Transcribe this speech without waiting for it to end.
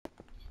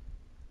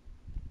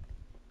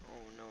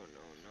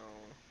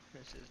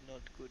This is not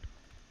good.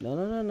 No,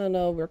 no, no, no,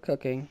 no. We're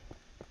cooking.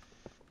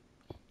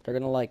 They're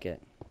gonna like it.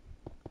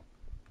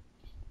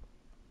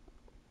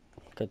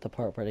 Get the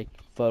part where they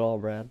vote all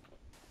red.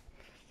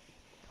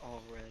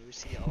 All red. We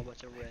see a whole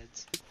bunch of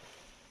reds.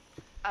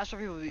 As for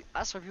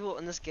people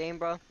in this game,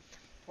 bro.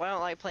 Why I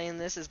don't like playing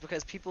this is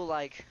because people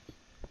like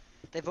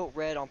they vote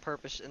red on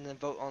purpose and then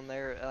vote on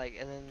their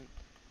and then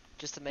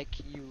just to make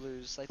you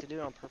lose. Like they do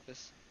it on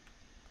purpose.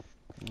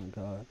 Oh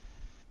god.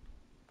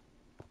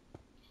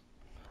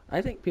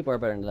 I think people are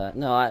better than that.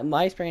 No,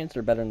 my experience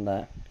are better than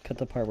that. Cut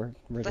the part where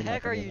What the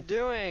heck are you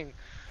doing?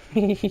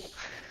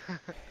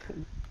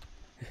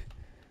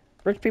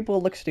 Rich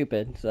people look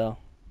stupid, so.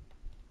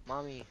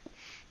 Mommy.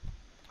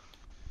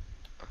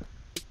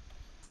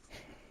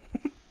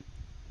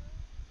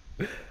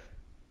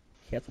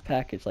 He has a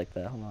package like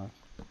that. Hold on.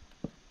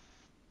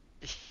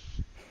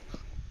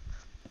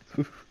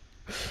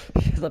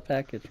 He has a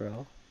package,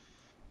 bro.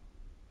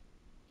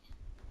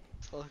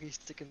 Oh, he's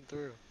sticking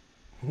through.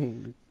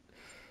 He's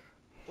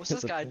What's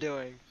this guy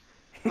doing?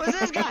 What's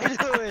this guy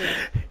doing?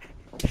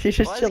 just Why does he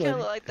chilling. kind of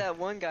look like that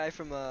one guy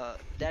from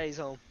Daddy's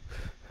Home?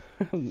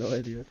 I have no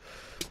idea.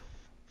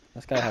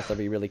 This guy has to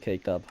be really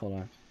caked up. Hold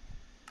on.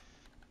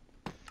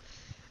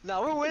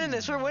 No, we're winning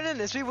this. We're winning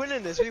this. We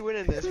winning this. We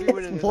winning this. We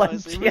winning this. One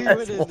Honestly, G, we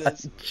that's winning one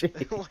this. G.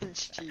 One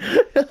G.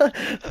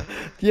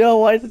 Yo,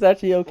 why is this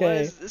actually What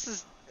okay? is this?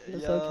 Is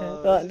It's yo,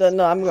 okay. this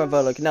No, I'm gonna vote.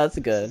 is- Okay, no, it's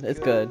this good. is It's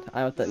good.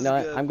 I'm This is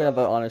no, good, I'm gonna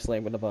bro. vote honestly.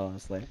 I'm gonna vote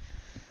honestly.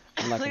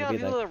 I'm not Look gonna how be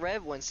people that. the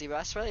red ones see, but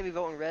I swear they be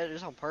voting red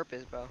just on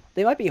purpose, bro.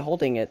 They might be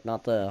holding it,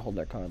 not to hold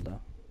their card though.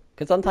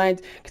 Cause sometimes,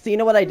 cause you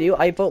know what I do?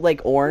 I vote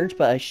like orange,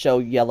 but I show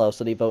yellow,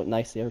 so they vote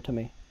nicer to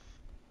me.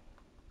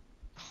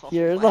 Oh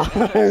Here's my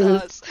God,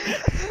 ours.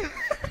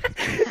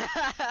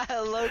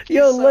 Loki's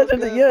Yo, so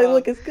legend. good, Yeah, bro.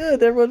 look, it's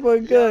good. Everyone's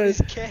voting Yo, good.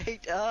 he's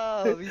caked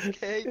up. He's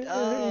caked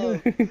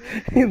up. Look at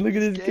He's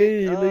his caked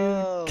game.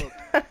 up.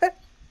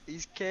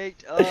 He's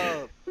caked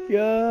up.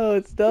 Yo,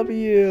 it's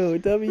W.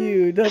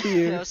 W. That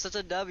W. was such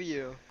a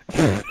W.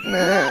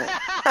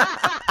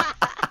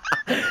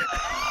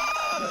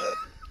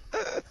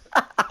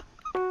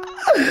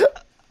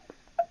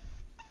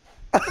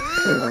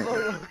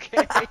 Oh,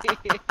 okay.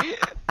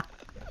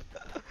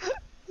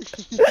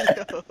 Yo.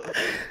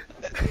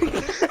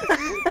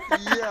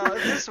 Yo,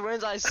 if this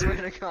wins, I swear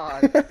to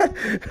God.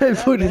 I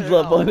voted better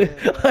love not on it.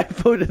 win, bro. I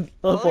voted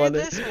love Look on at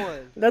it. this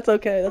one. That's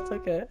okay. That's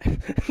okay.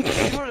 You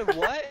voted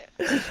what?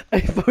 I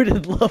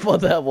voted love on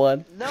that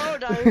one. No,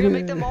 Don, you're gonna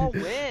make them all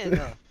win.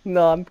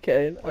 No, I'm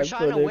kidding. We're I'm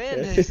trying to totally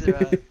win kidding. this,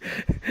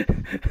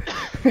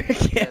 I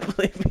can't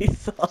believe we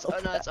solved Oh,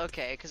 no, that. it's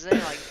okay, because they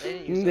didn't use They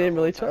it didn't all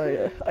really the time. try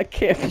it. I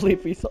can't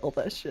believe we solved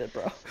that shit,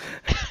 bro.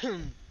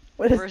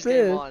 What is First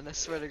game this? on, I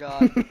swear to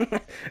God.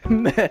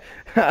 Man,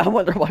 I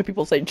wonder why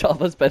people say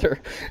Java's better.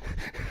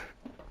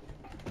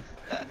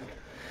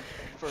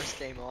 First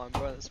game on,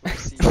 bro. That's what I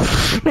see.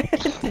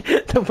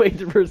 The way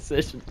to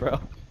precision, bro.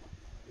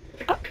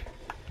 Oh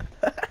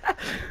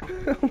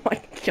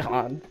my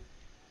god.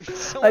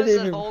 Someone didn't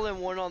said even- hole in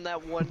one on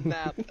that one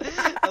map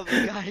of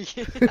the guy.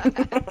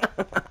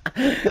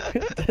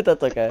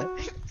 That's okay.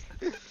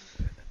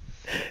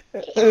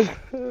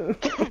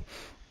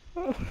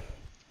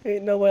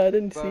 Ain't no way, I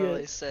didn't see Bro,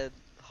 they it. said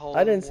hole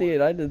I in didn't see one.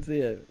 it, I didn't see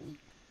it.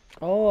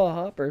 Oh, a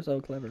hopper,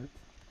 so clever.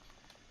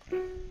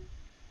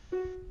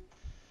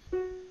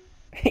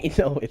 Ain't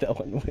no way that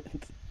one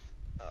wins.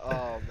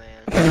 Oh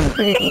man.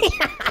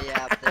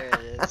 Yeah, there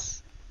it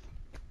is.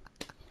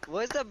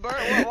 What's the burger?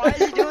 Why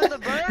is he doing the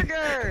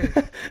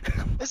burger?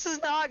 This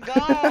is not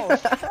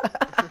golf.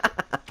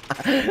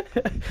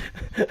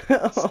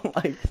 Oh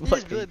my He just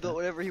fucking really built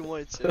whatever he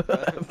wanted to, bro.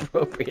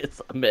 Appropriate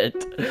submit.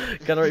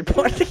 Gotta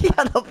report the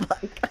other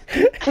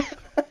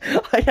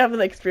fuck. I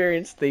haven't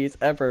experienced these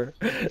ever.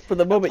 From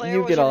the moment Player you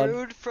was get on.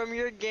 removed from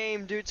your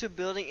game due to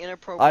building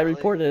inappropriately.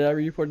 I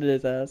reported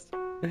his ass.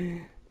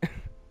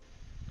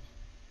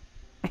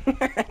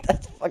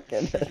 that's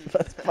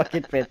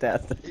fucking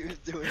fantastic. He was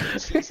doing a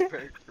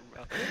cheeseburger,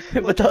 bro.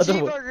 But What the did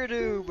other one- cheeseburger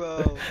do,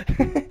 bro?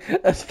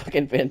 That's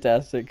fucking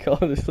fantastic,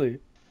 honestly.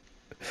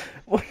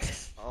 What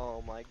is...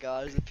 Oh my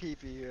god, there's a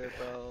pee-pee here,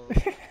 bro.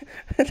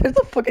 There's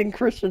a fucking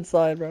Christian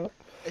sign, bro.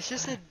 It's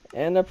just a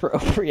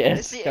Inappropriate.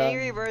 It's the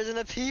angry version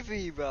of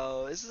pee-pee,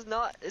 bro. This is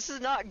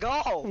not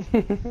golf.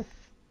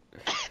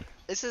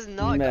 This is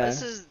not Nah.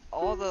 this is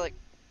all the like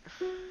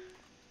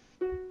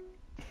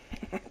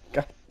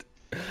God.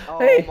 Oh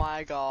Hey.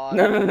 my god.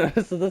 No,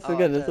 this is Oh,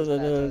 good. This that's is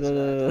bad, no, that's no,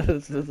 no, bad. no,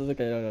 this is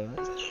okay. No.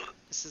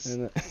 This is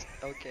No,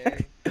 no.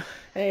 okay.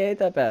 Hey, ain't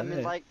that I bad. mean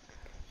Hey. like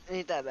it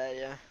ain't that bad,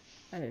 yeah.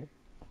 Hey.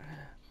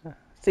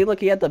 See,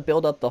 look, he had to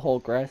build up the whole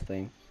grass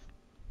thing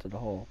to the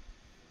hole.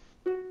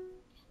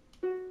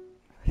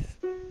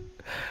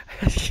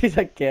 She's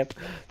like, camp.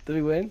 Did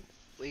we win?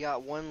 We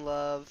got one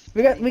love.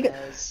 We got-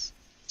 Jimenez,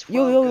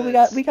 Yo,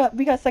 12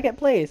 we got second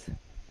place.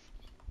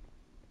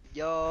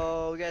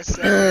 Yo, we got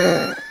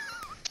second.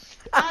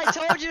 I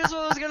told you this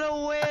one was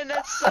gonna win.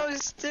 That's so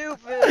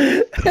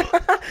stupid.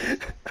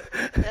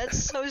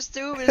 That's so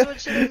stupid. This one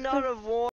should have not have won.